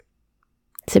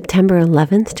September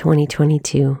 11th,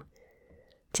 2022.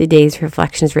 Today's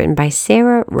reflection is written by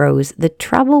Sarah Rose, The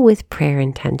Trouble with Prayer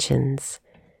Intentions.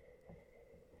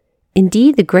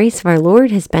 Indeed, the grace of our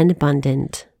Lord has been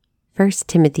abundant. 1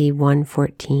 Timothy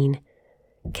 1:14.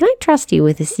 Can I trust you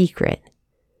with a secret?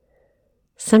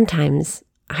 Sometimes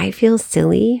I feel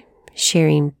silly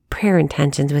sharing prayer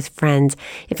intentions with friends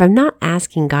if I'm not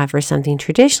asking God for something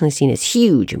traditionally seen as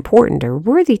huge, important, or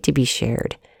worthy to be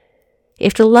shared.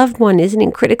 If the loved one isn't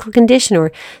in critical condition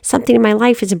or something in my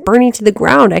life isn't burning to the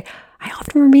ground, I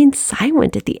often remain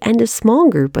silent at the end of small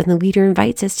group when the leader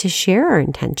invites us to share our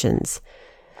intentions.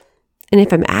 And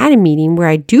if I'm at a meeting where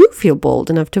I do feel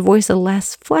bold enough to voice a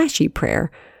less flashy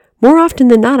prayer, more often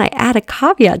than not I add a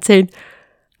caveat saying,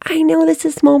 I know this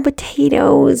is small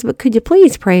potatoes, but could you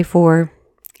please pray for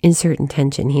insert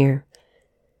intention here.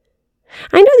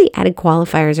 I know the added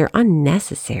qualifiers are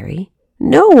unnecessary.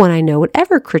 No one I know would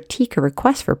ever critique a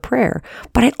request for prayer,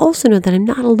 but I also know that I'm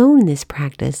not alone in this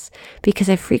practice because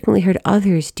I've frequently heard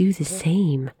others do the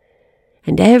same.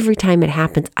 And every time it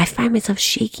happens, I find myself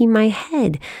shaking my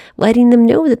head, letting them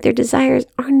know that their desires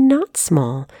are not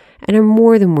small and are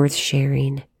more than worth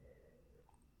sharing.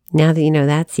 Now that you know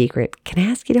that secret, can I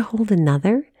ask you to hold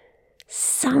another?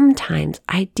 Sometimes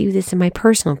I do this in my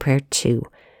personal prayer too,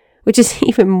 which is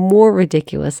even more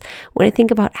ridiculous when I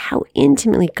think about how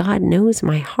intimately God knows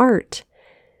my heart.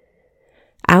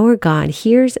 Our God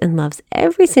hears and loves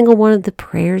every single one of the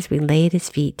prayers we lay at His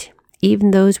feet,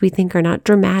 even those we think are not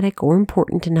dramatic or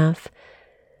important enough.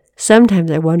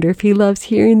 Sometimes I wonder if He loves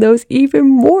hearing those even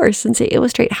more, since they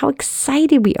illustrate how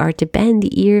excited we are to bend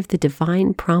the ear of the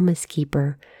divine promise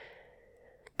keeper.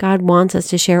 God wants us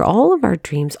to share all of our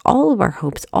dreams, all of our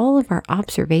hopes, all of our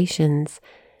observations.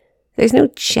 There's no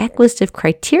checklist of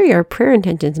criteria our prayer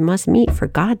intentions must meet for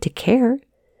God to care.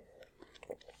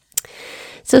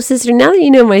 So, sister, now that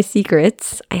you know my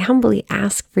secrets, I humbly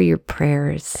ask for your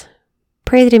prayers.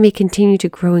 Pray that I may continue to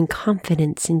grow in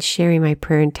confidence in sharing my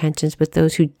prayer intentions with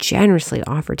those who generously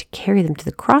offer to carry them to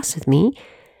the cross with me,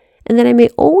 and that I may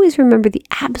always remember the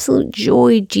absolute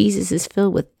joy Jesus is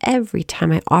filled with every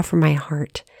time I offer my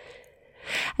heart.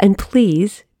 And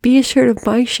please, be assured of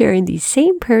my sharing these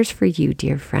same prayers for you,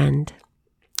 dear friend.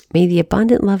 May the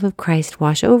abundant love of Christ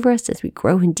wash over us as we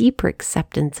grow in deeper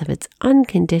acceptance of its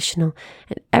unconditional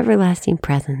and everlasting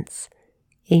presence.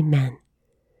 Amen.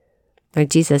 Lord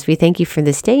Jesus, we thank you for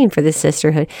this day and for this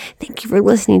sisterhood. Thank you for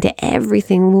listening to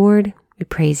everything, Lord. We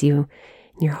praise you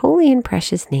in your holy and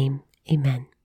precious name. Amen.